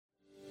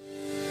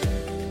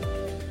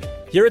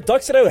Here at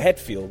Doxa Deo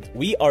Hatfield,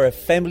 we are a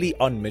family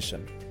on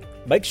mission.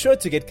 Make sure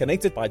to get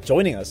connected by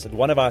joining us at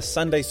one of our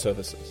Sunday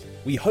services.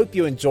 We hope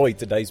you enjoyed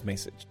today's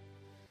message.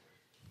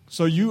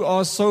 So you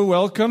are so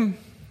welcome.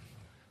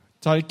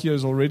 Taiki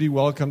has already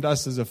welcomed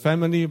us as a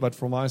family, but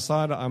from my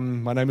side,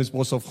 my name is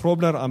Bosov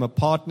Grobler. I'm a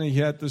partner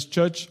here at this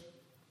church.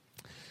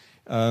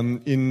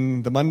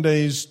 In the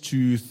Mondays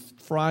to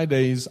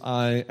Fridays,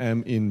 I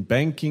am in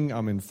banking,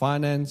 I'm in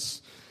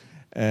finance,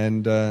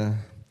 and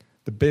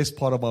the best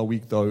part of my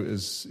week, though,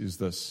 is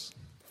this.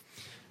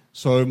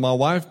 So my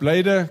wife,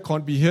 Blada,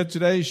 can't be here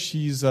today.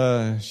 She's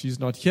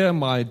not here.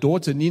 My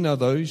daughter, Nina,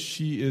 though,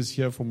 she is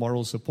here for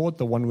moral support,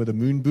 the one with the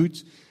moon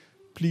boot.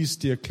 Please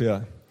steer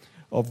clear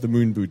of the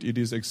moon boot. It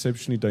is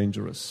exceptionally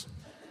dangerous.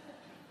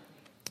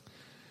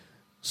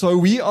 So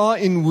we are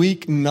in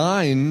week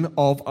 9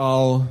 of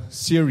our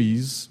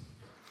series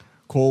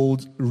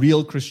called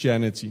Real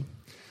Christianity.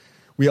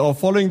 We are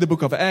following the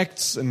book of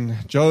Acts, and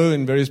Joe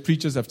and various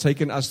preachers have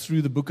taken us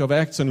through the book of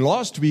Acts. And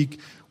last week,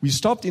 we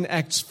stopped in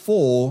Acts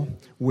 4,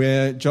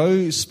 where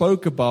Joe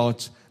spoke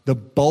about the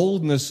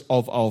boldness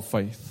of our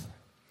faith.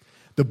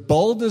 The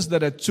boldness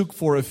that it took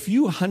for a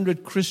few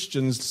hundred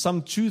Christians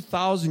some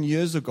 2,000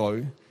 years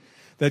ago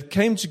that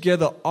came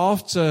together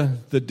after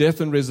the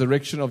death and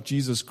resurrection of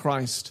Jesus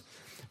Christ.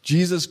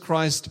 Jesus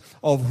Christ,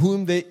 of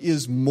whom there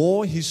is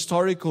more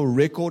historical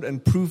record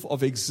and proof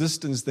of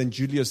existence than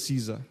Julius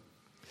Caesar.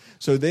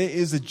 So there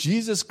is a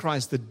Jesus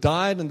Christ that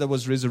died and that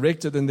was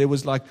resurrected, and there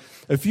was like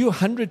a few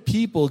hundred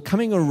people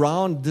coming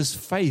around this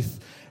faith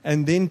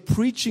and then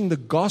preaching the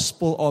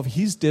gospel of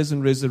his death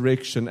and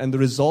resurrection and the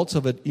results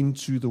of it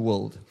into the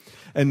world.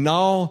 And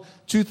now,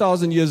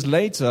 2,000 years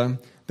later,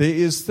 there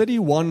is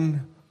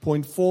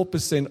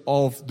 31.4%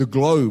 of the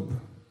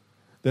globe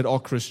that are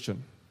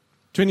Christian.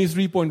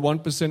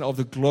 23.1% of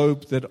the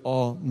globe that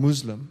are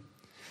Muslim.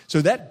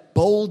 So that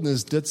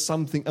boldness did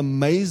something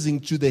amazing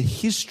to the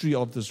history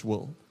of this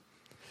world.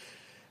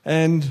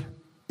 And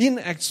in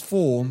Acts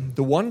 4,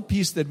 the one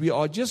piece that we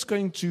are just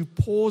going to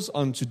pause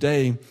on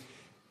today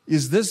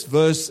is this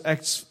verse,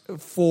 Acts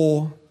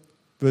 4,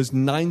 verse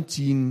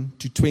 19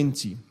 to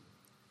 20.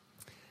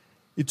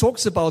 It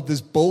talks about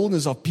this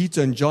boldness of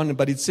Peter and John,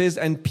 but it says,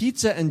 "And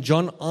Peter and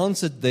John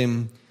answered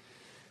them,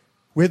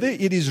 whether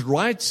it is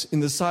right in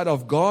the sight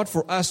of God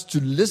for us to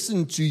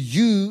listen to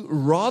you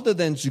rather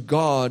than to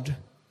God,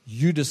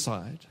 you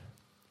decide.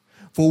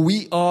 For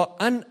we are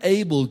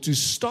unable to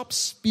stop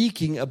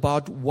speaking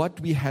about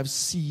what we have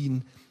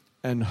seen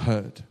and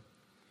heard."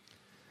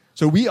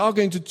 So we are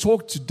going to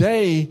talk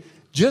today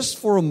just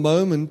for a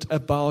moment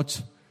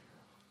about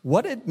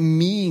what it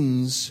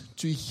means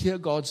to hear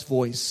God's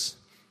voice.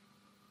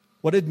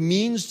 What it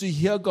means to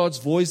hear God's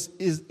voice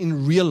is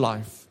in real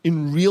life,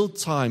 in real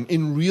time,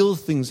 in real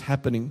things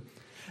happening.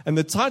 And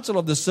the title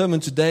of the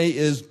sermon today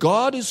is,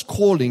 God is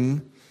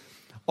calling,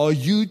 are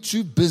you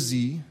too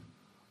busy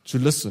to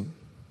listen?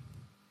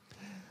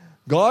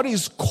 God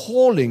is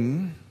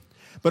calling,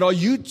 but are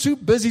you too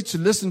busy to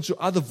listen to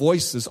other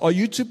voices? Are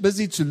you too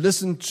busy to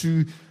listen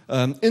to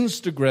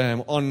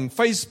Instagram, on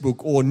Facebook,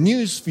 or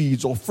news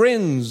feeds, or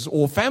friends,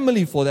 or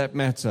family for that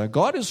matter?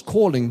 God is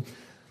calling,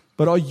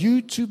 but are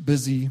you too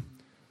busy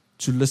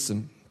to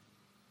listen?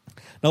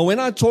 Now, when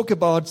I talk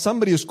about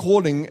somebody is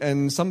calling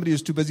and somebody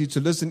is too busy to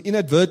listen,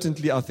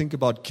 inadvertently I think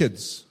about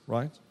kids,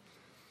 right?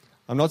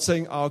 I'm not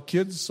saying our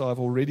kids, so I've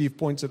already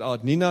pointed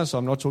out Nina, so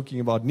I'm not talking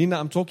about Nina.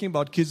 I'm talking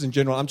about kids in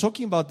general. I'm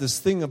talking about this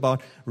thing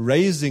about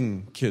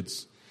raising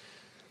kids.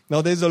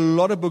 Now, there's a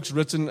lot of books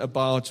written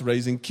about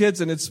raising kids,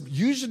 and it's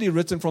usually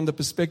written from the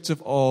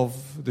perspective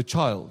of the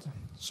child.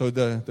 So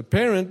the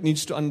parent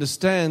needs to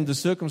understand the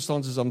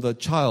circumstances of the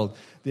child,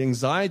 the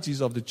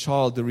anxieties of the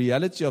child, the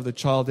reality of the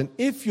child. And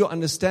if you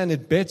understand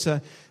it better,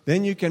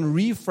 then you can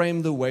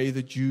reframe the way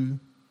that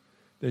you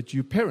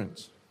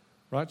parent.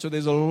 Right? So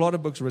there's a lot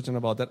of books written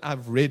about that.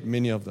 I've read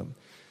many of them.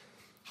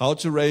 How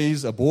to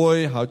raise a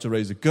boy, how to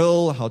raise a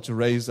girl, how to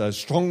raise a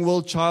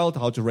strong-willed child,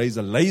 how to raise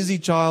a lazy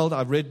child.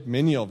 I've read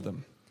many of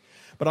them.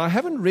 But I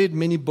haven't read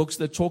many books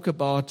that talk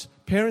about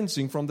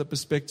parenting from the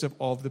perspective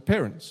of the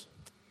parents.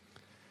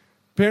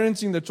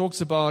 Parenting that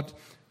talks about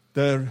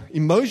the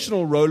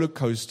emotional roller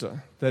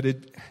coaster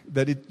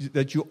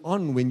that you're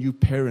on when you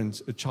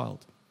parent a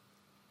child.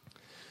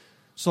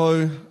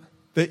 So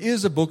there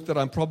is a book that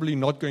I'm probably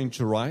not going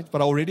to write,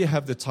 but I already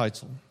have the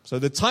title. So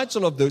the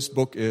title of this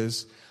book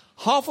is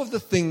Half of the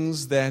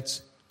Things That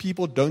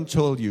People Don't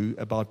Tell You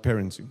About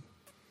Parenting.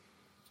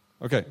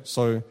 Okay,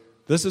 so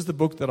this is the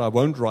book that I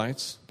won't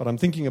write, but I'm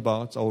thinking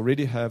about. I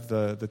already have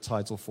the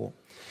title for.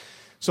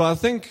 So I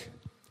think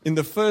in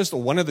the first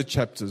or one of the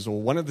chapters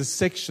or one of the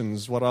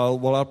sections, what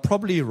I'll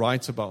probably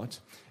write about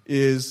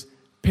is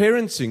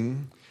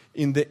parenting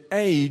in the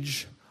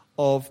age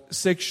of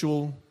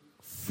sexual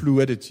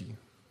fluidity.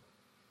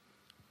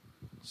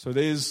 So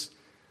there's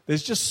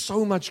just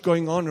so much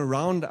going on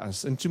around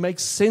us, and to make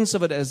sense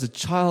of it as a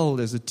child,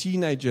 as a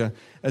teenager,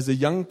 as a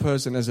young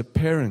person, as a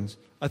parent,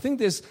 I think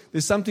there's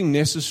something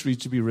necessary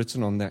to be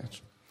written on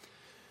that.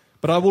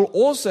 But I will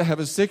also have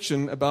a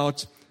section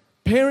about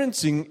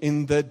parenting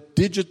in the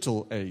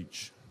digital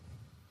age.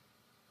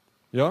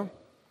 Yeah?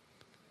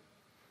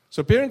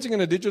 So parenting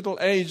in a digital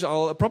age,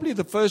 probably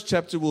the first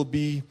chapter will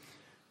be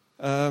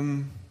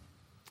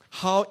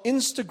how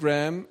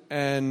Instagram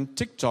and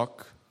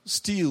TikTok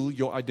steal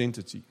your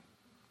identity.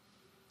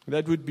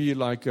 That would be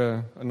like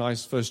a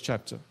nice first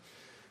chapter.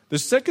 The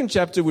second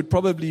chapter would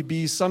probably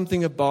be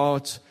something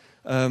about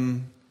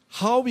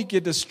how we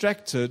get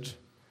distracted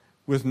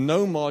with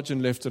no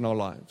margin left in our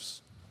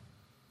lives.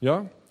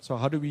 Yeah? So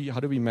how do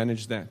we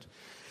manage that?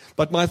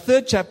 But my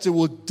third chapter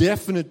will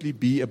definitely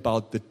be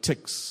about the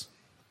tics.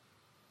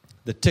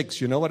 The tics,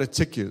 you know what a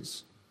tic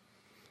is?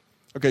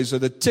 Okay, so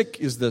the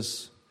tic is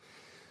this.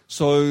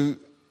 So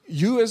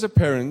you as a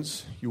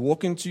parent, you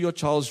walk into your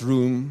child's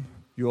room,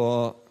 you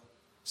are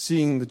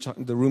seeing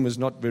the room is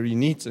not very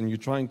neat and you're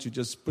trying to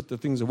just put the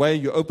things away.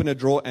 You open a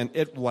drawer and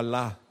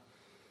voila,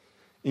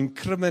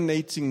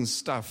 incriminating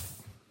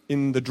stuff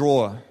in the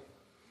drawer.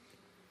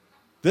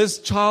 This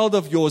child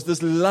of yours,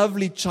 this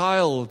lovely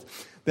child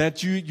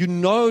that you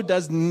know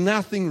does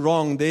nothing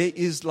wrong, there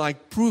is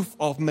like proof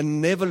of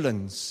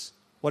malevolence.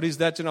 What is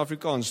that in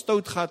Afrikaans?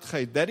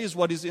 Stoutgatheid. That is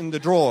what is in the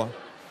drawer.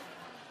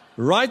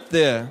 Right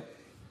there.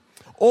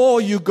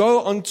 Or you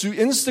go onto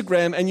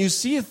Instagram and you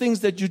see things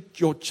that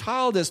your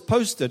child has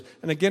posted.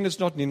 And again, it's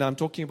not Nina. I'm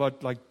talking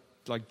about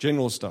like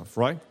general stuff,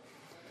 right?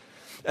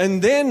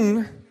 And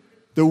then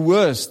the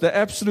worst, the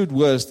absolute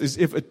worst, is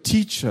if a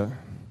teacher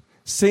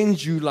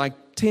sends you like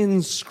 10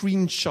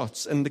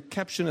 screenshots and the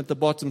caption at the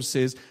bottom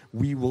says,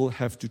 "We will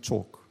have to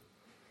talk."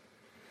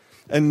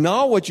 And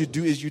now what you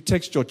do is you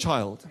text your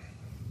child.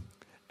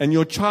 And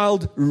your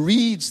child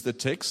reads the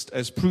text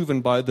as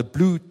proven by the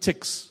blue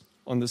ticks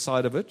on the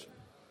side of it.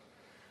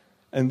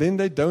 And then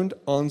they don't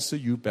answer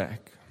you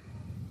back.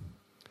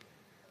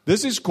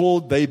 This is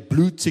called they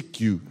blue tick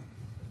you.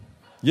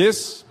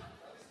 Yes?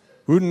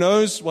 Who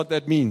knows what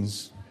that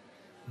means?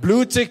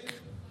 Blue tick.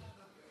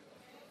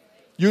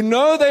 You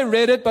know they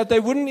read it, but they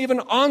wouldn't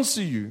even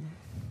answer you.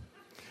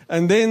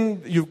 And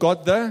then you've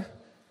got the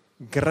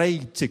gray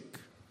tick.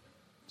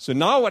 So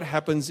now what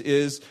happens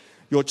is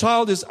your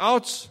child is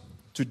out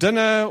to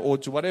dinner or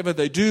to whatever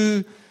they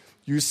do.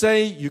 You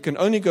say you can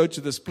only go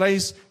to this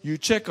place. You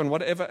check on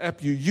whatever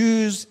app you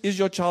use. Is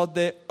your child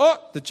there? Oh,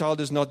 the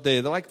child is not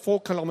there. They're like 4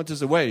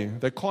 kilometers away.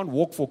 They can't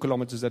walk 4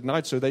 kilometers at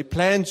night, so they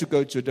plan to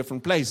go to a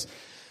different place.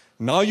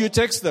 Now you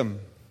text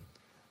them.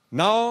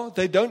 Now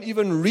they don't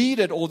even read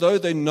it, although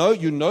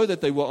you know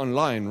that they were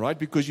online, right?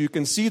 Because you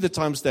can see the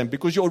timestamp,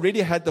 because you already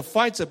had the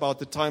fights about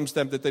the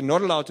timestamp that they're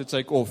not allowed to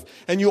take off.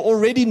 And you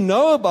already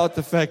know about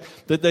the fact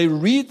that they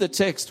read the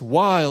text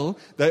while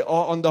they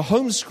are on the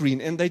home screen,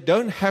 and they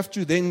don't have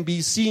to then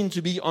be seen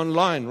to be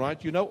online,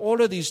 right? You know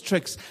all of these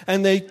tricks,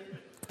 and they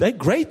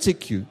gray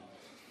tick you.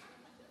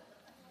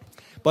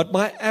 But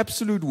my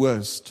absolute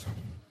worst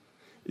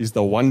is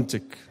the one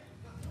tick.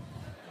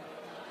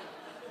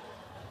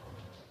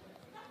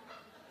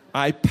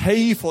 I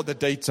pay for the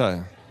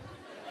data.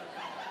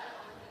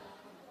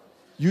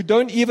 You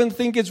don't even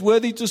think it's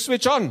worthy to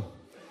switch on.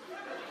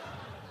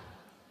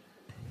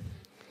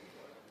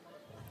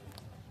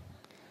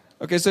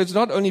 Okay, so it's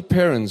not only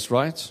parents,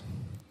 right?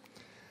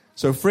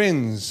 So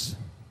friends,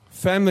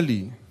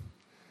 family,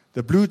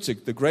 the blue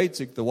tick, the gray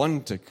tick, the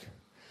one tick.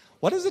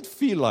 What does it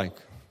feel like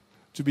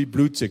to be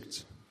blue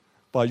ticked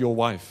by your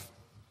wife?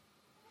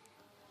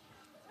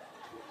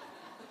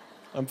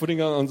 I'm putting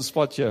her on the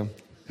spot here.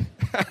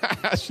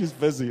 She's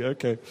busy,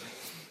 okay.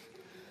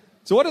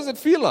 So what does it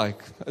feel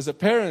like as a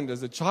parent,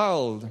 as a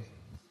child?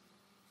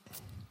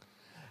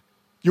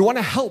 You want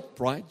to help,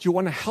 right? You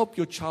want to help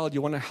your child.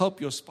 You want to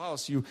help your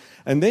spouse.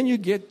 And then you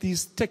get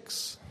these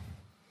tics.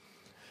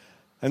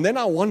 And then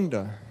I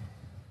wonder,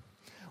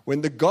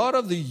 when the God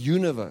of the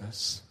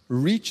universe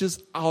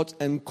reaches out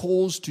and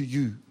calls to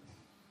you,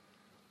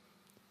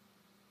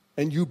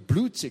 and you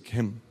blue tick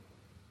him,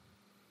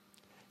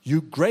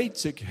 you gray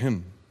tick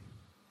him,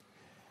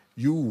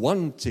 you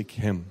one tick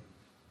him.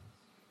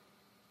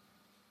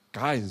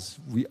 Guys,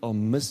 we are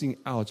missing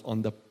out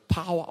on the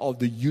power of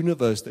the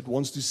universe that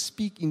wants to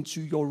speak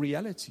into your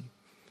reality.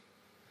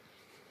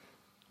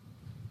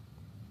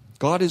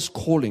 God is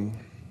calling.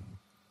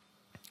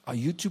 Are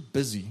you too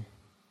busy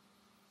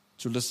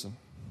to listen?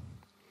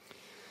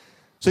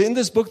 So in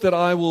this book that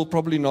I will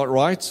probably not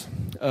write,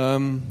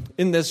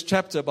 in this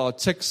chapter about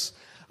tics,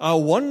 I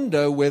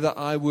wonder whether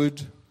I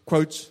would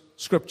quote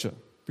scripture.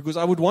 Because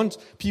I would want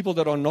people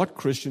that are not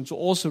Christian to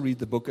also read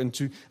the book and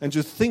to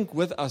think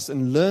with us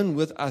and learn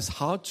with us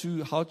how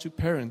to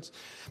parent.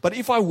 But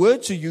if I were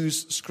to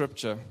use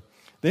scripture,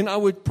 then I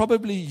would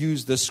probably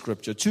use this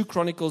scripture, 2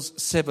 Chronicles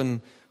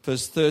 7,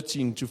 verse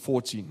 13 to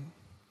 14.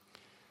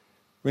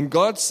 When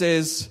God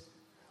says,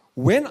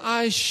 "When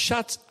I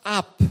shut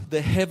up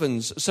the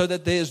heavens so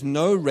that there is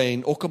no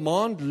rain, or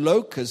command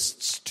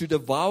locusts to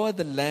devour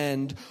the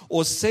land,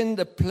 or send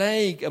a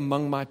plague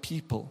among my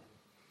people."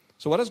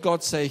 So what does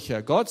God say here?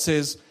 God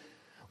says,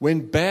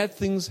 when bad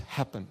things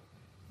happen,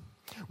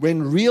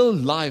 when real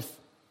life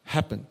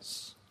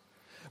happens,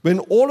 When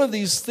all of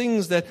these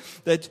things that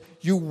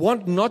you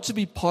want not to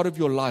be part of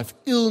your life,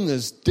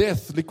 illness,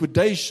 death,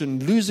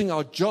 liquidation, losing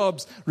our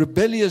jobs,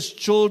 rebellious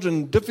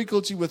children,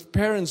 difficulty with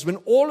parents, when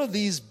all of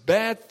these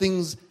bad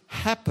things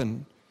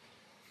happen,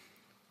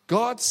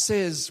 God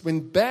says, when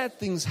bad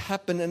things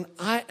happen and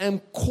I am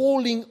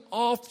calling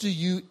after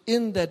you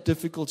in that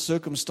difficult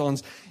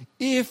circumstance,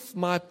 if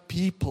my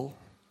people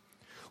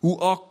who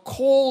are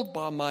called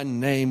by my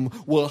name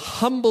will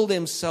humble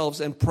themselves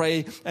and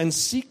pray and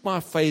seek my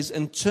face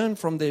and turn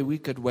from their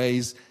wicked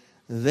ways,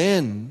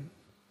 then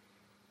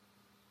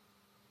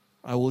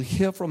I will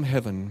hear from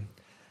heaven,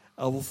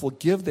 I will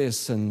forgive their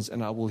sins,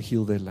 and I will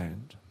heal their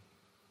land.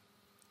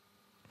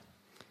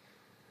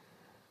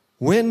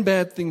 When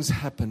bad things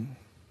happen,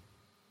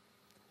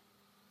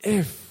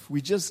 if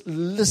we just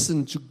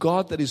listen to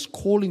God that is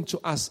calling to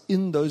us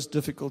in those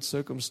difficult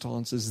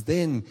circumstances,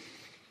 then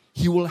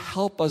He will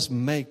help us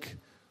make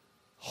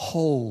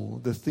whole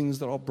the things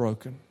that are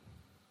broken.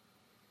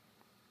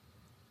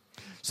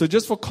 So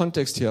just for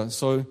context here,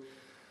 so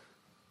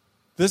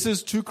this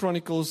is 2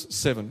 Chronicles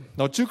 7.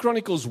 Now 2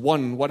 Chronicles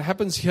 1, what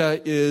happens here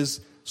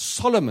is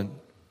Solomon,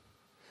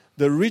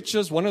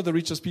 one of the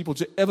richest people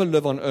to ever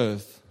live on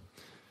earth.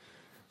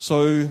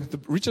 So the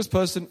richest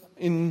person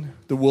in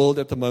the world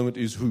at the moment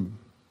is who?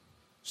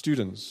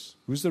 Students.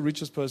 Who's the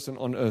richest person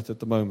on earth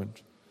at the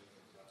moment?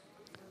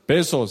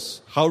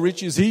 Bezos. How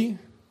rich is he?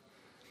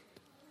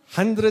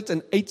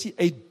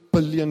 $188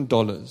 billion.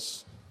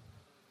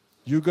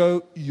 You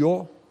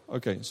go,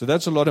 okay, so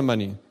that's a lot of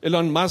money.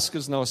 Elon Musk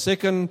is now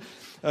second.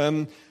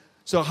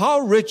 So how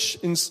rich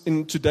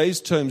in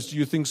today's terms do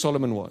you think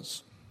Solomon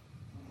was?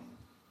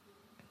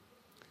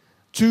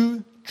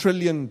 $2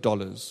 trillion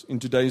in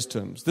today's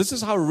terms. This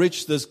is how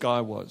rich this guy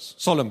was.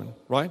 Solomon,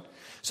 right?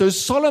 So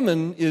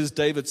Solomon is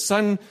David's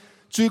son.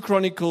 2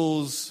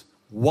 Chronicles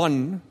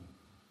 1.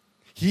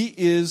 He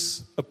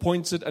is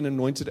appointed and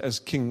anointed as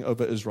king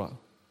over Israel.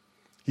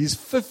 He's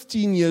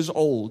 15 years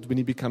old when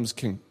he becomes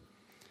king.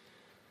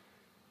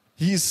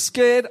 He's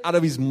scared out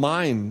of his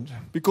mind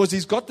because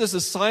he's got this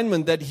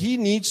assignment that he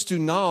needs to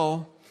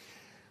now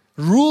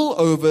rule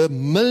over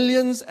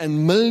millions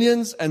and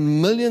millions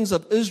and millions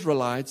of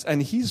Israelites,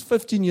 and he's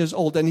 15 years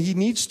old, and he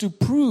needs to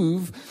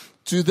prove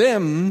to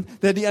them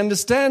that he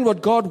understands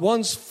what God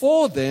wants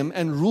for them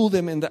and rule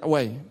them in that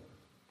way.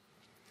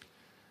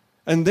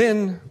 And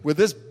then, with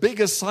this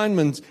big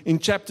assignment in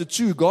chapter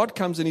 2, God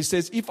comes and He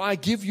says, if I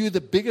give you the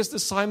biggest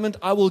assignment,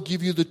 I will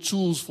give you the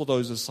tools for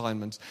those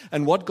assignments.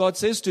 And what God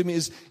says to him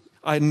is,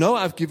 I know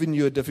I've given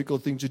you a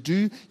difficult thing to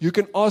do. You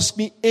can ask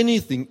me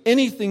anything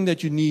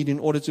that you need in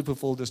order to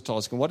fulfill this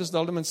task. And what does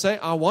Solomon say?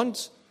 I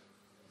want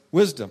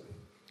wisdom.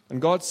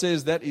 And God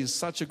says that is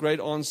such a great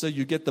answer.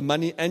 You get the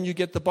money and you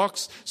get the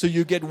box. So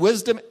you get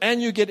wisdom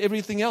and you get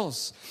everything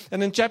else.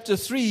 And in chapter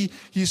 3,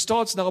 he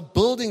starts now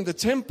building the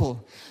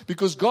temple.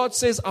 Because God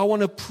says, I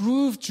want to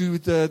prove to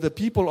the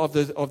people of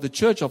the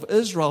church of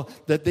Israel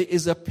that there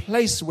is a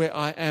place where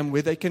I am,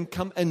 where they can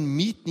come and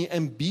meet me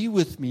and be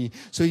with me.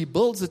 So he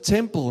builds the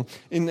temple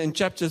in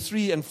chapter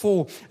 3 and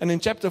 4. And in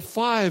chapter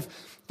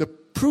 5, the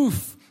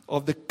proof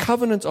of the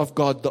covenant of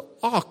God, the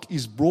ark,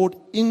 is brought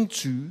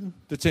into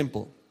the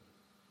temple.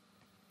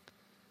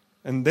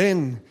 And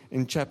then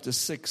in chapter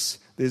 6,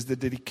 there's the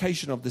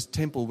dedication of this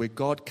temple where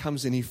God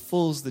comes and He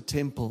fills the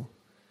temple.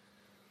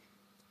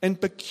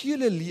 And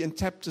peculiarly in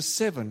chapter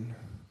 7,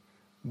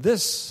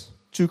 this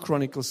 2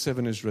 Chronicles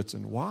 7 is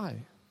written.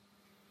 Why?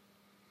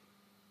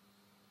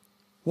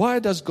 Why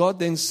does God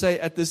then say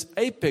at this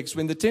apex,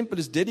 when the temple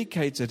is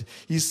dedicated,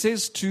 He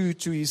says to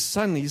His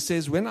Son, He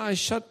says, when I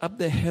shut up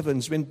the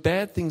heavens, when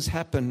bad things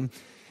happen,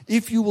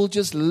 if you will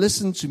just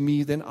listen to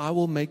me, then I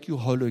will make you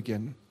whole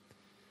again.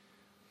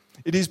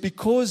 It is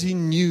because He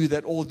knew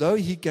that although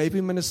He gave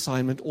him an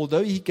assignment,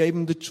 although He gave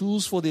him the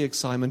tools for the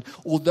assignment,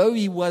 although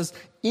he was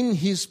in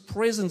His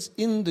presence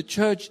in the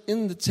church,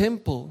 in the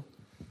temple,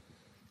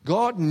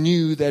 God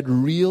knew that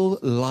real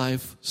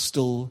life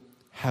still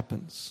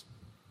happens.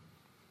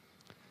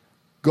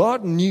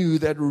 God knew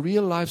that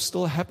real life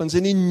still happens,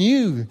 and He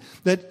knew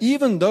that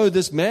even though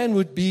this man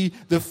would be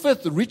the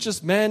 5th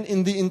richest man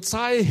in the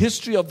entire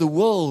history of the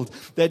world,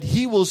 that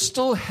he will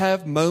still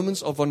have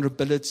moments of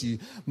vulnerability,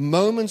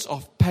 moments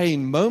of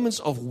pain, moments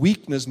of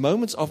weakness,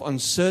 moments of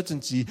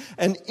uncertainty.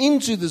 And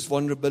into this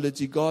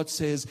vulnerability, God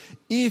says,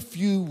 if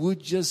you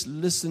would just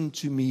listen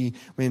to me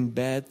when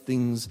bad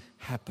things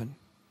happen.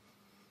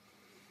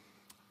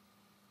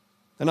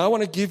 And I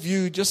want to give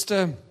you just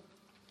a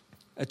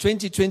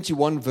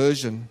 2021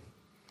 version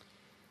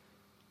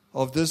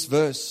of this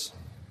verse.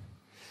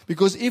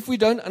 Because if we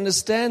don't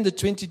understand the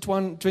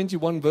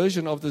 2021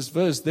 version of this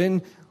verse,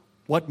 then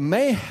what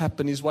may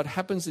happen is what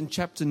happens in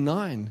chapter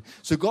 9.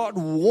 So God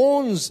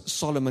warns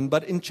Solomon,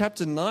 but in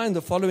chapter 9,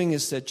 the following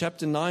is said,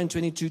 chapter 9,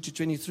 22 to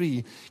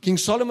 23. King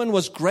Solomon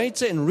was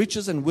greater in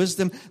riches and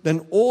wisdom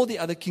than all the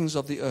other kings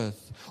of the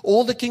earth.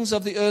 All the kings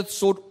of the earth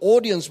sought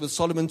audience with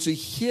Solomon to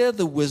hear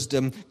the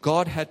wisdom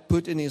God had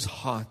put in his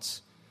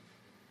heart.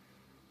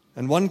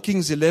 And 1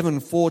 Kings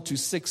 11, 4 to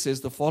 6 says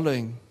the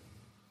following.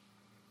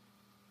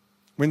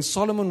 when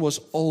Solomon was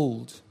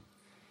old,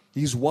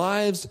 his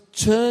wives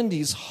turned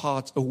his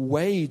heart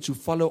away to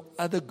follow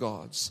other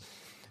gods.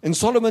 And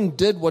Solomon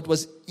did what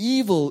was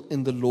evil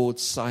in the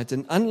Lord's sight.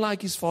 And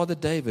unlike his father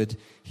David,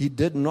 he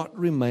did not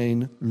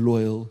remain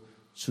loyal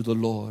to the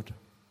Lord.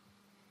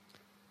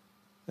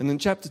 And in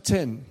chapter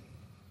 10,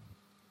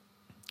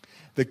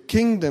 the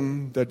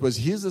kingdom that was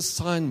his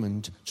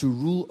assignment to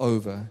rule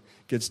over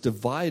gets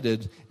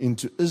divided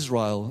into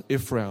Israel,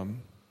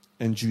 Ephraim,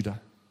 and Judah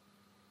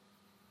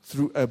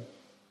through a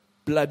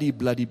bloody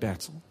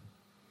battle.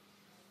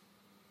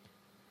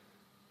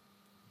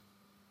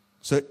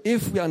 So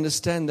if we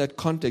understand that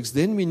context,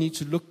 then we need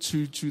to look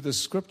to the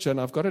scripture. And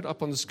I've got it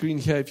up on the screen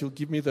here, if you'll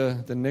give me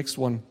the next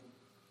one.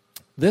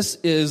 This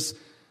is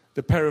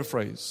the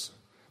paraphrase,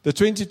 the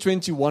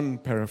 2021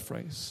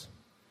 paraphrase,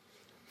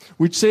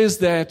 which says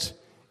that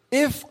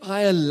if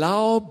I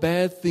allow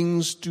bad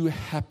things to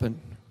happen.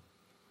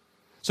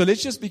 So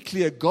let's just be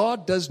clear,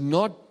 God does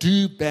not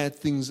do bad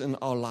things in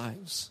our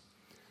lives.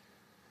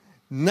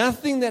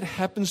 Nothing that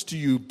happens to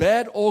you,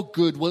 bad or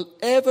good, will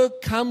ever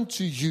come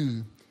to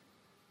you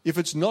if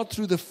it's not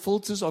through the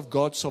filters of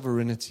God's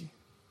sovereignty.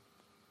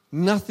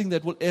 Nothing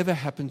that will ever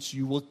happen to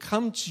you will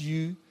come to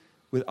you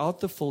without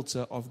the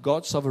filter of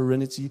God's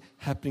sovereignty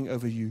happening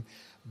over you.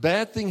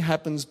 Bad thing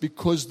happens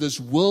because this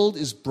world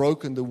is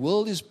broken. The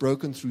world is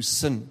broken through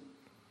sin.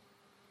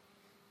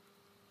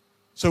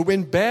 So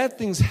when bad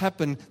things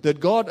happen that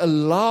God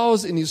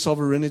allows in His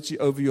sovereignty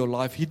over your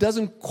life, He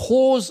doesn't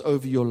cause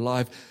over your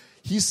life.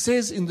 He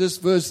says in this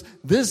verse,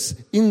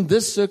 in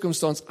this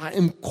circumstance, I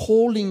am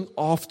calling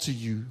after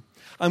you.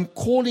 I'm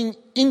calling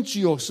into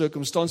your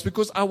circumstance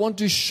because I want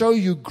to show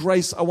you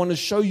grace. I want to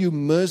show you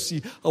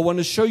mercy. I want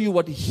to show you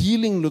what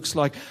healing looks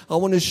like. I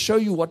want to show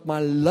you what my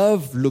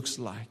love looks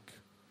like.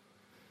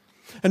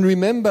 And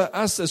remember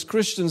us as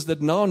Christians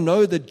that now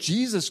know that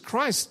Jesus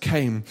Christ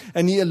came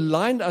and He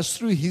aligned us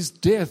through His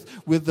death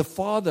with the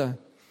Father.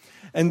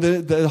 And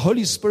the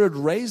Holy Spirit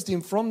raised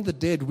Him from the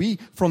dead.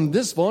 From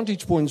this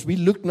vantage point, we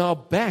look now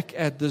back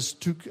at this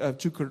 2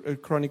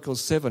 Chronicles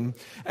 7,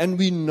 and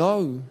we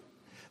know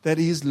that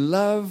His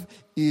love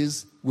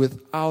is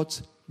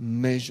without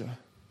measure.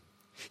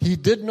 He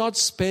did not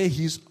spare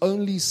His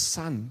only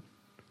Son.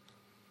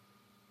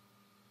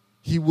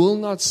 He will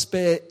not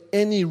spare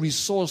any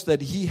resource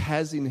that He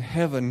has in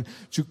heaven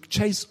to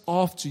chase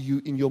after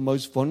you in your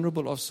most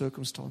vulnerable of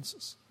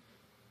circumstances.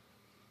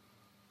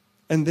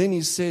 And then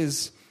He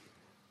says,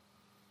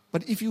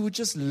 but if you would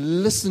just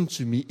listen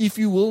to me, if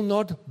you will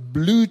not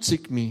blue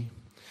tick me.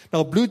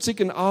 Now, blue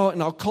tick in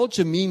our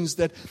culture means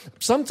that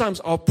sometimes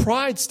our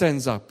pride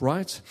stands up,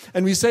 right?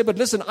 And we say, but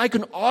listen, I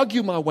can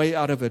argue my way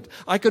out of it.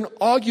 I can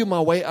argue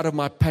my way out of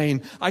my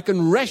pain. I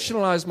can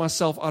rationalize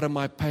myself out of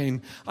my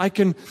pain. I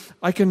can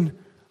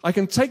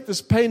take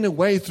this pain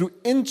away through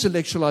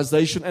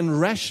intellectualization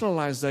and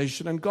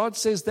rationalization. And God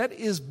says that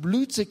is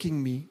blue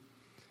ticking me.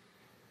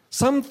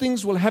 Some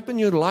things will happen in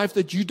your life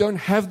that you don't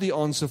have the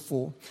answer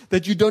for,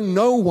 that you don't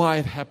know why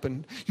it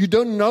happened. You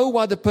don't know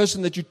why the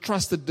person that you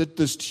trusted did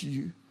this to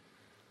you.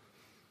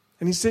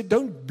 And He said,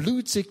 don't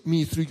blue tick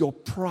me through your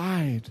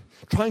pride,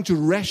 trying to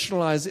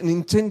rationalize and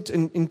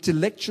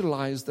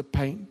intellectualize the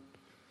pain.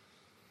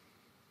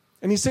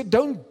 And He said,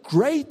 don't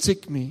gray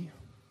tick me.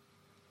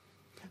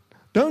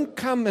 Don't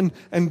come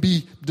and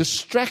be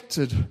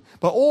distracted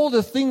by all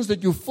the things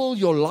that you fill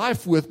your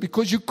life with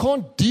because you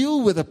can't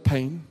deal with the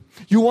pain.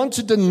 You want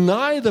to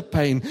deny the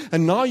pain,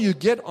 and now you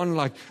get on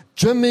like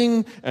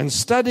gymming and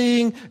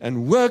studying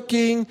and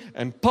working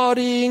and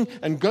partying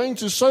and going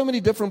to so many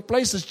different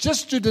places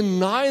just to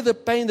deny the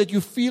pain that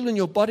you feel in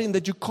your body and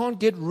that you can't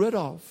get rid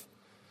of.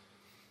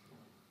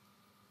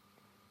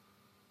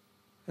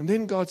 And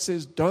then God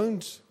says,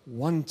 don't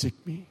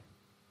one-tick me.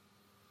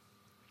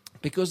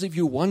 Because if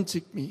you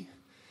one-tick me,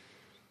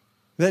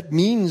 that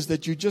means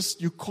that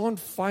you can't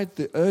fight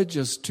the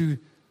urges to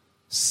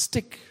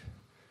stick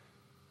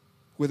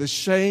with the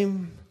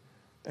shame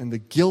and the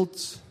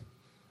guilt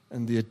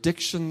and the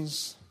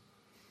addictions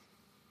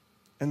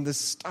and the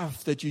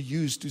stuff that you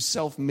use to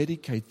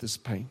self-medicate this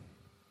pain.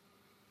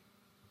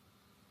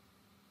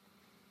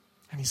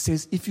 And He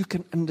says, if you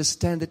can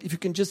understand that, if you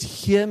can just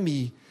hear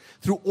me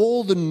through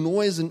all the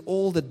noise and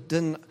all the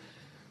din,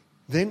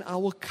 then I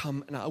will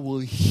come and I will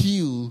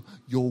heal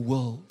your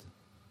world.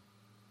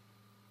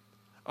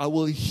 I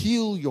will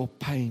heal your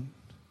pain.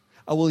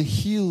 I will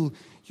heal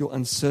your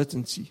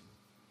uncertainty.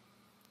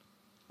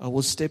 I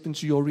will step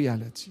into your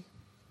reality.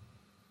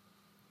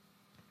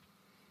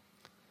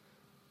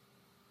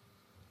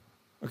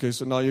 Okay,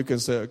 so now you can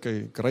say,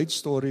 okay, great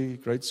story,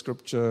 great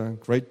scripture,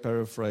 great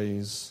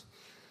paraphrase.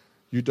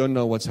 You don't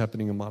know what's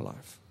happening in my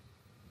life.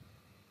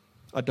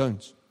 I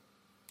don't.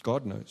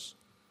 God knows.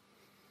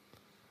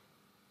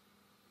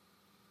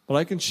 But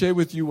I can share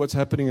with you what's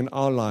happening in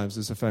our lives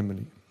as a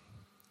family.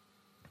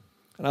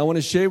 And I want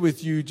to share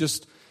with you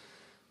just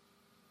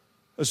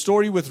a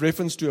story with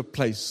reference to a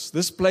place.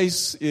 This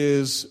place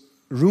is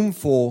room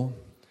 4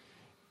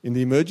 in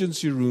the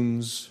emergency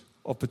rooms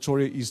of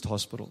Pretoria East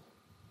Hospital.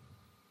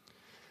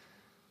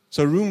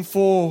 So room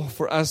 4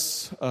 for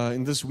us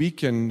in this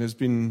weekend has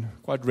been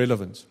quite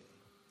relevant.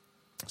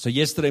 So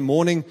yesterday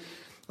morning,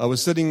 I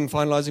was sitting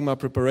finalizing my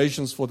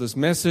preparations for this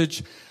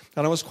message,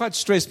 and I was quite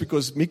stressed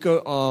because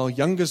Miko, our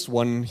youngest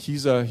one,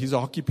 he's a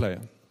hockey player.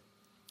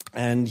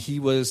 And he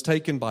was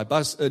taken by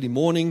bus early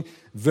morning,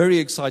 very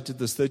excited,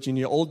 this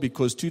 13-year-old,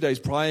 because 2 days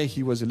prior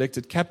he was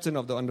elected captain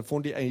of the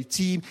under-48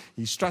 team.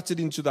 He strutted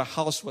into the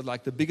house with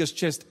like the biggest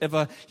chest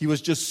ever. He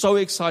was just so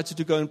excited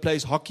to go and play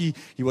hockey.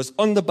 He was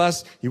on the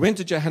bus. He went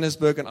to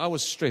Johannesburg, and I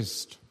was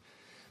stressed.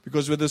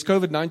 Because with this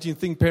COVID-19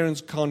 thing, parents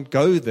can't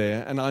go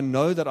there, and I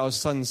know that our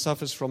son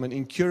suffers from an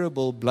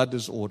incurable blood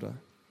disorder.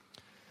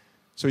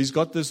 So he's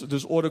got this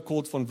disorder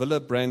called von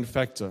Willebrand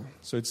factor.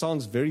 So it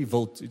sounds very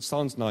wild. It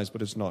sounds nice,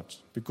 but it's not.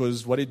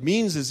 Because what it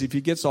means is if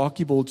he gets a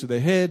hockey ball to the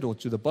head or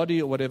to the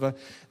body or whatever,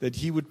 that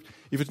he would,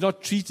 if it's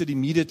not treated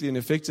immediately and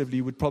effectively,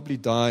 he would probably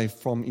die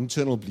from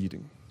internal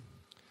bleeding.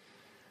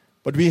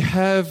 But we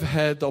have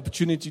had the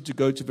opportunity to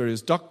go to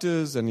various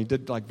doctors, and he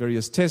did like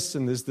various tests,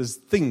 and there's this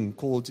thing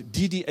called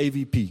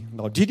DDAVP.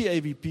 Now,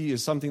 DDAVP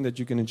is something that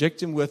you can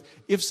inject him with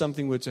if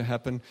something were to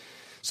happen.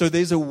 So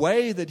there's a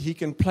way that he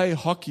can play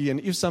hockey,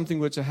 and if something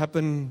were to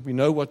happen, we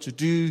know what to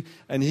do,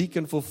 and he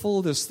can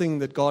fulfill this thing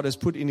that God has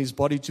put in his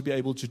body to be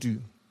able to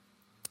do.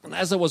 And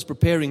as I was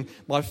preparing,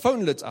 my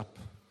phone lit up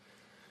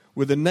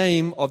with the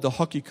name of the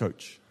hockey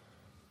coach.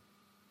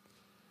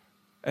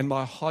 And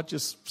my heart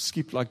just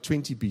skipped like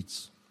 20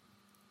 beats.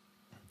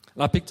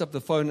 And I picked up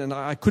the phone, and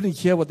I couldn't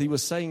hear what he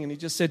was saying, and he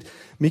just said,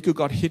 Miko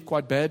got hit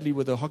quite badly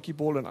with a hockey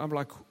ball, and I'm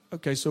like,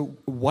 okay, so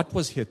what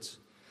was hit?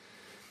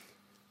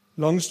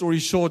 Long story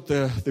short,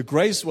 the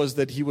grace was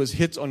that he was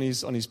hit on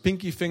his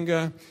pinky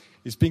finger.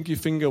 His pinky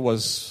finger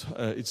was,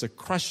 it's a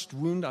crushed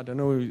wound. I don't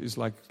know, it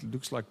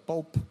looks like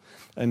pulp.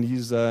 And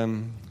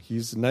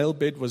his nail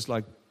bed was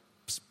like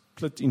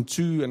split in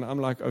two. And I'm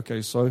like,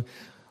 okay, so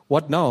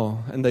what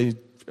now? And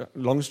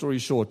long story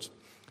short,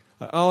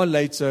 an hour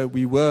later,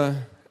 we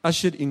were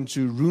ushered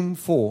into room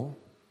 4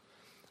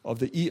 of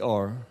the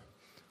ER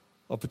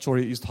of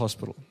Pretoria East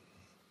Hospital.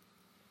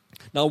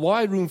 Now,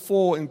 why room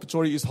 4 in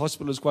Pretoria East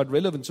Hospital is quite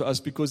relevant to us,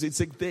 because it's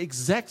the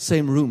exact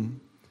same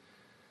room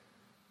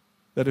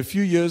that a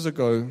few years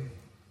ago,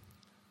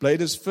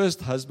 Blader's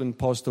first husband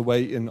passed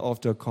away in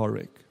after a car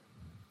wreck.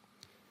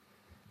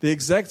 The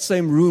exact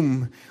same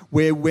room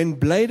where when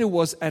Blader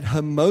was at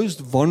her most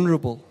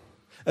vulnerable,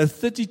 a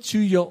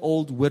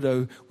 32-year-old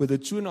widow with a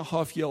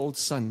 2.5-year-old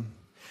son,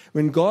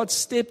 when God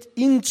stepped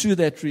into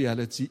that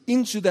reality,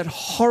 into that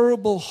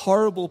horrible,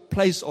 horrible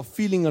place of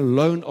feeling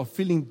alone, of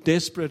feeling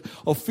desperate,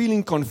 of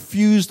feeling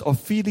confused, of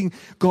feeling,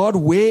 God,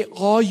 where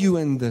are you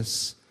in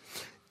this?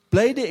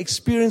 Blader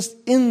experienced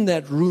in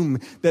that room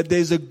that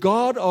there's a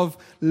God of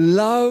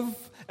love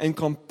and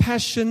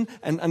compassion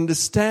and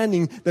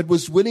understanding that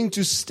was willing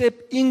to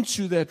step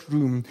into that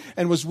room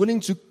and was willing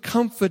to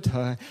comfort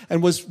her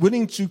and was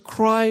willing to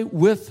cry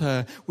with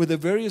her, with the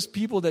various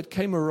people that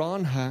came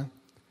around her.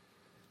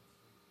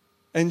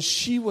 And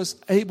she was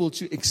able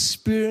to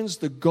experience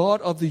the God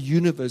of the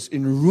universe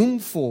in room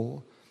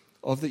 4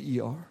 of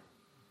the ER.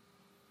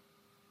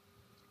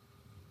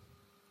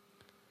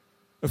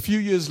 A few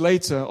years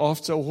later,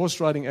 after a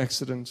horse riding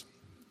accident,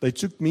 they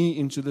took me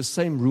into the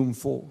same room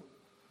 4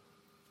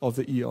 of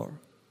the ER.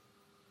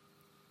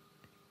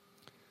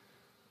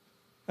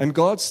 And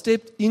God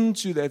stepped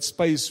into that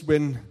space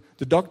when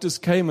the doctors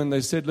came and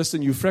they said,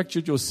 listen, you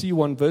fractured your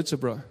C1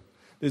 vertebra.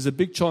 There's a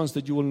big chance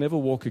that you will never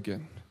walk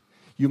again.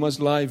 You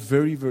must lie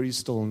very, very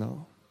still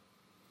now.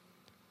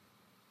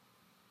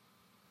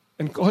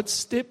 And God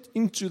stepped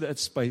into that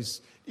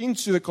space,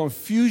 into the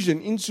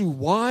confusion, into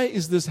why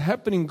is this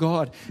happening,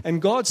 God?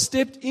 And God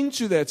stepped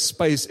into that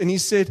space and He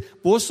said,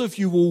 both of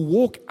you will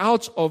walk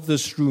out of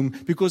this room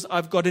because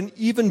I've got an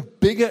even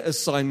bigger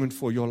assignment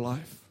for your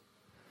life.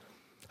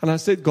 And I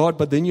said, God,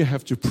 but then you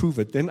have to prove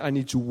it. Then I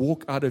need to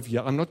walk out of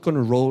here. I'm not going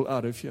to roll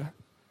out of here.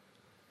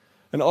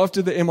 And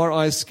after the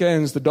MRI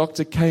scans, the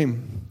doctor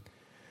came.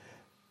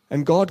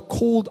 And God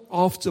called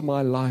after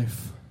my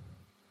life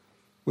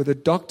with a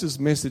doctor's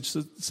message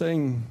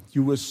saying,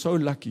 you were so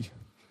lucky.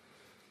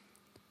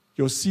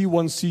 Your C1,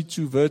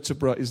 C2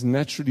 vertebra is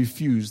naturally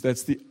fused.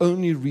 That's the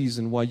only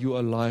reason why you're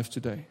alive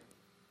today.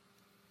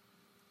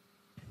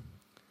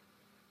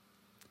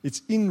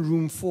 It's in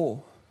room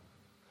 4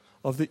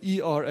 of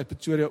the ER at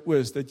Pretoria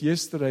West that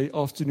yesterday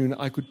afternoon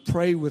I could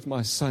pray with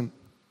my son.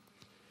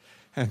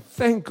 And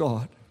thank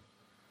God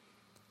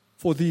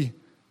for the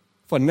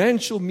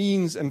financial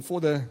means and for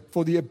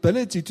the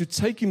ability to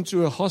take him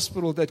to a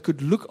hospital that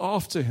could look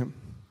after him.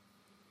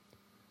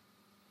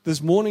 This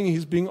morning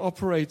he's being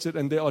operated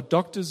and there are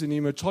doctors and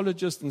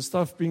hematologists and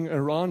stuff being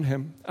around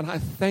him. And I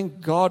thank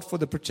God for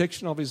the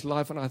protection of his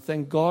life, and I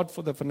thank God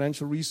for the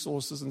financial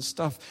resources and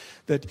stuff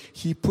that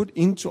He put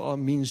into our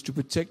means to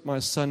protect my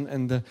son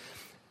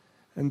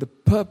and the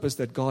purpose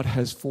that God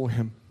has for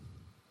him.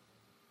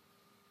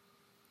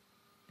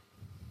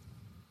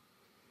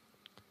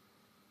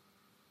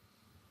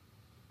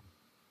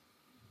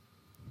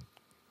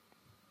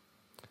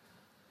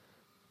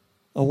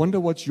 I wonder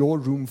what's your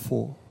room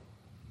for.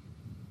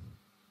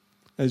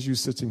 as you're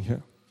sitting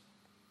here.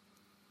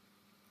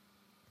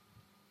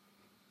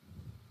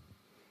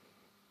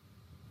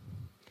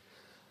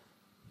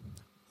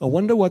 I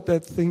wonder what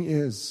that thing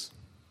is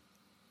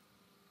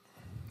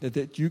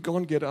that you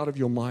can't get out of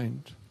your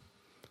mind,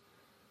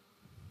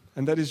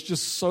 and that is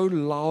just so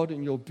loud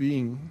in your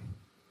being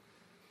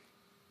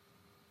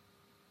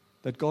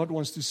that God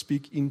wants to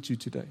speak into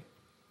today.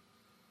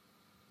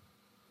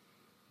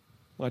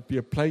 Might be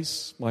a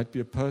place, might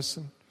be a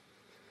person,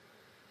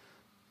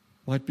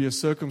 might be a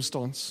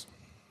circumstance.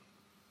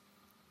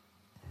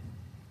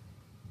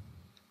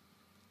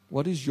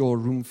 What is your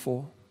room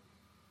for?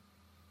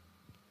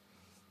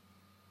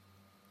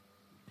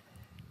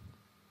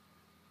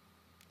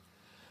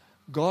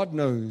 God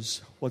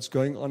knows what's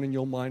going on in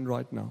your mind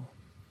right now.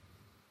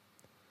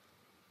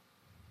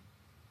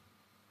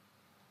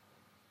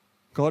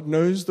 God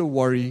knows the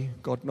worry.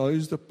 God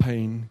knows the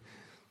pain.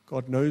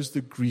 God knows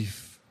the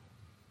grief.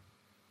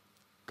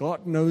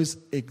 God knows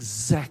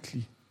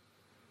exactly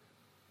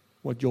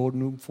what your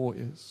room for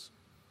is.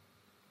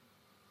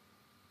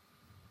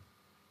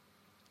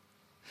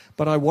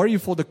 But I worry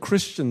for the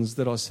Christians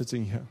that are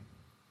sitting here.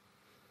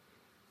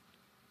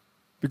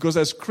 Because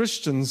as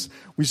Christians,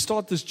 we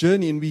start this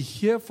journey and we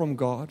hear from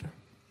God.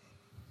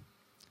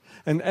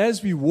 And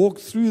as we walk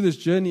through this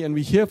journey and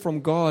we hear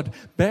from God,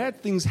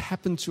 bad things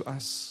happen to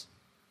us.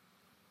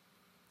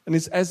 And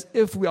it's as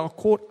if we are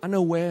caught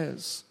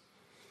unawares.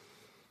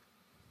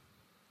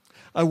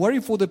 I worry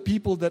for the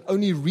people that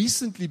only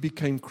recently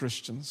became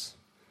Christians.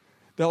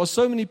 There are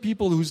so many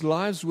people whose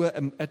lives were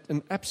at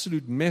an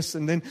absolute mess,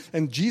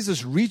 and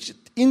Jesus reached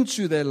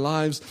into their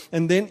lives,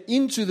 and then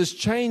into this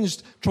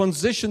changed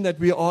transition that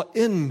we are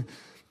in.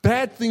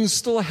 Bad things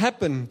still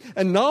happen.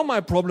 And now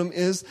my problem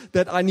is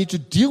that I need to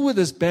deal with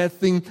this bad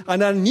thing,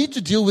 and I need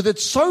to deal with it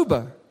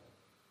sober.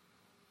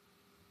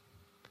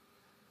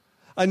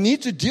 I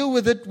need to deal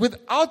with it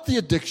without the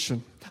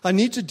addiction. I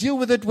need to deal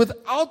with it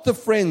without the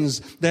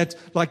friends that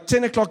like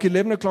 10 o'clock,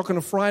 11 o'clock on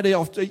a Friday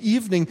after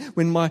evening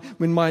when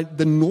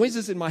the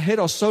noises in my head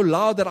are so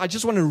loud that I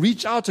just want to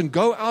reach out and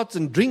go out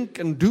and drink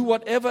and do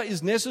whatever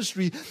is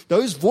necessary.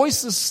 Those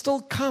voices still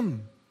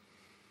come.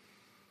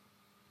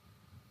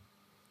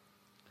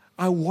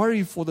 I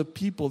worry for the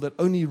people that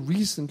only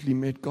recently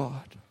met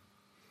God.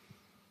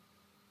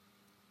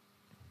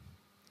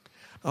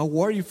 I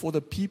worry for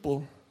the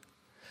people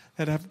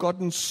that have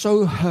gotten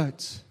so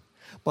hurt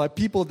by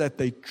people that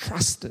they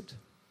trusted,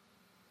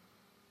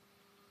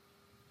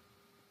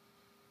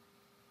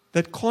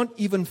 that can't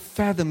even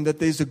fathom that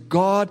there's a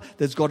God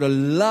that's got a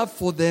love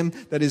for them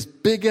that is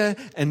bigger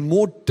and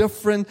more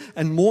different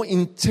and more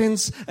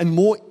intense and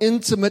more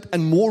intimate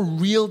and more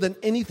real than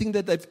anything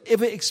that they've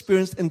ever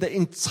experienced in their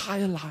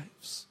entire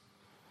lives.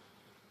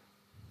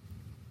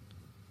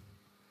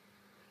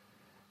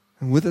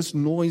 And with this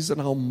noise in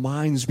our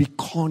minds, we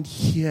can't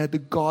hear the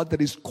God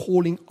that is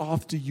calling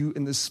after you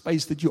in the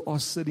space that you are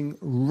sitting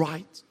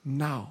right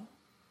now.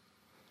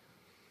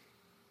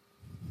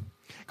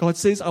 God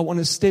says, I want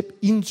to step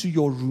into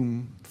your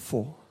room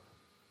for.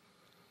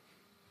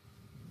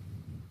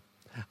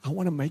 I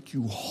want to make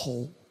you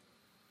whole.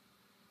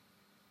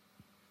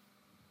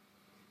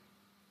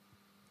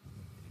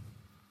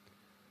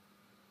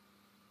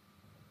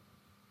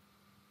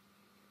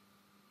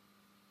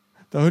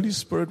 The Holy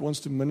Spirit wants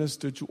to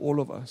minister to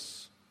all of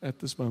us at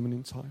this moment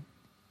in time.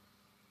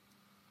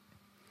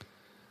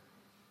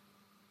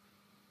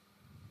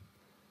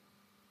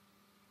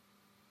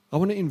 I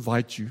want to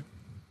invite you,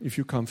 if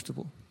you're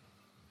comfortable.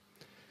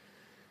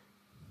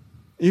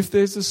 If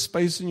there's a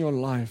space in your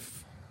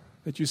life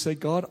that you say,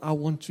 God, I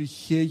want to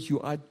hear you.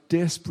 I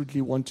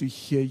desperately want to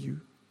hear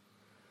you.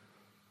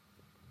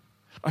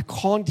 I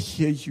can't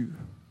hear you.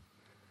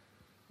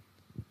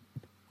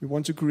 We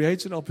want to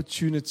create an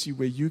opportunity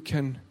where you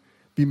can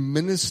be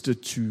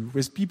ministered to,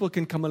 where people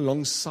can come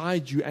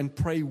alongside you and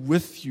pray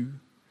with you.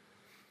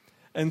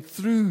 And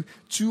through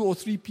 2 or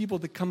 3 people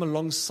that come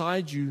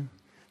alongside you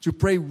to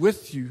pray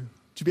with you,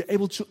 to be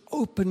able to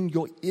open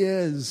your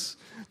ears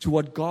to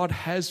what God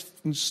has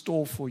in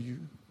store for you.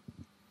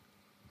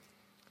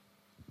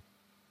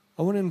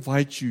 I want to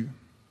invite you,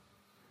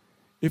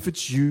 if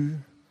it's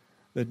you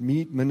that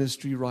need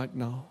ministry right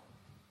now,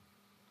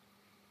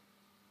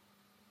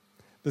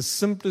 the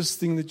simplest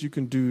thing that you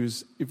can do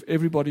is, if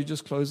everybody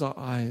just close our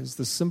eyes,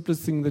 the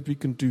simplest thing that we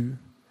can do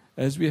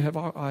as we have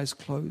our eyes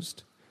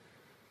closed,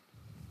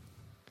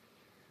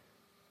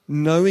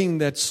 knowing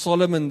that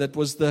Solomon, that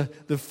was the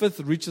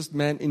 5th richest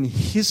man in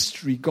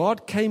history,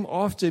 God came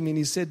after him and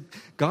he said,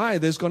 Guy,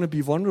 there's going to be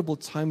vulnerable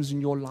times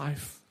in your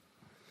life.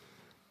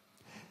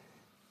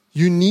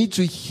 You need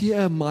to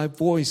hear my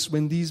voice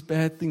when these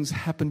bad things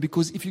happen,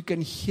 because if you can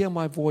hear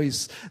my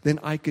voice, then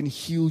I can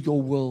heal your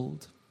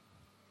world.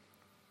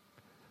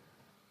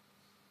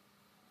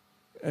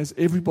 As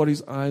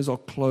everybody's eyes are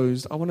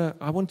closed, I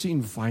want to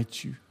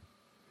invite you.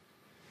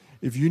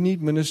 If you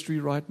need ministry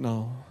right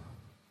now,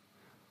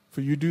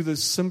 for you do the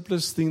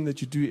simplest thing that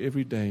you do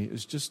every day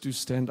is just to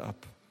stand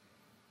up.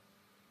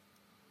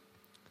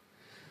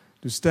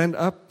 To stand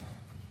up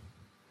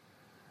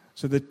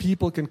so that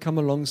people can come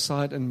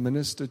alongside and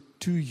minister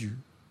to you.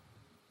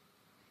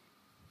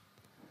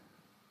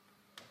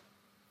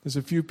 There's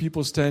a few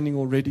people standing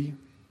already.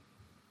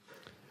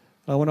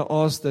 I want to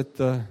ask that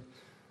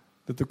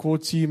the core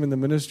team and the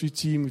ministry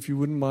team, if you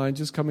wouldn't mind,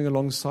 just coming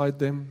alongside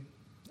them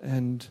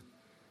and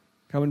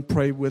come and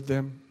pray with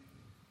them.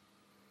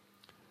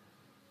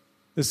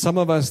 There's some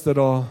of us that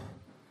are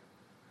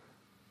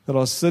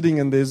sitting,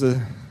 and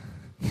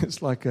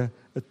it's like a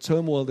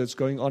turmoil that's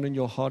going on in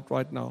your heart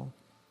right now.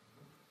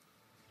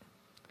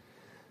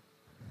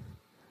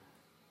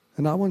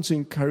 And I want to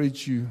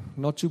encourage you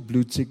not to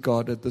blue tick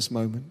God at this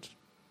moment.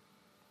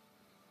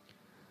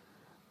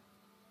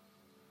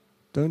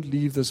 Don't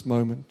leave this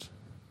moment.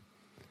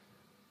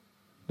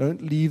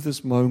 Don't leave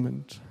this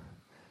moment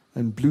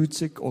and blue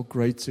tick or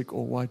gray tick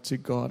or white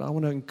tick God. I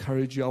want to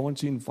encourage you. I want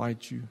to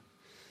invite you.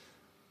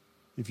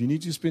 If you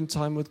need to spend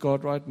time with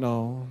God right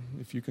now,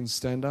 if you can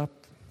stand up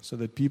so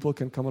that people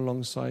can come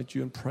alongside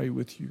you and pray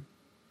with you.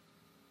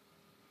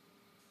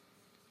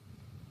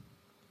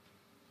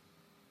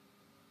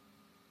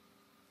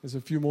 There's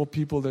a few more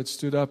people that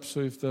stood up, so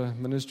if the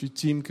ministry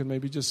team can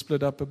maybe just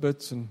split up a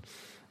bit and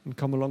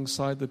come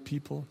alongside the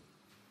people.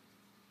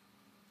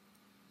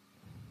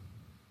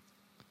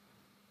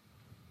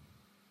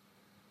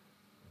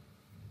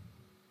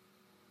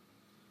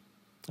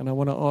 And I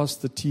want to ask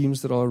the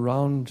teams that are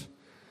around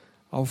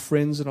our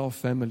friends and our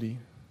family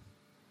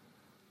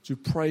to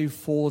pray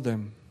for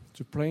them,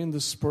 to pray in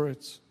the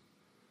Spirit,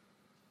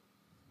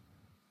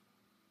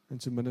 and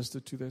to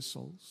minister to their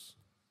souls.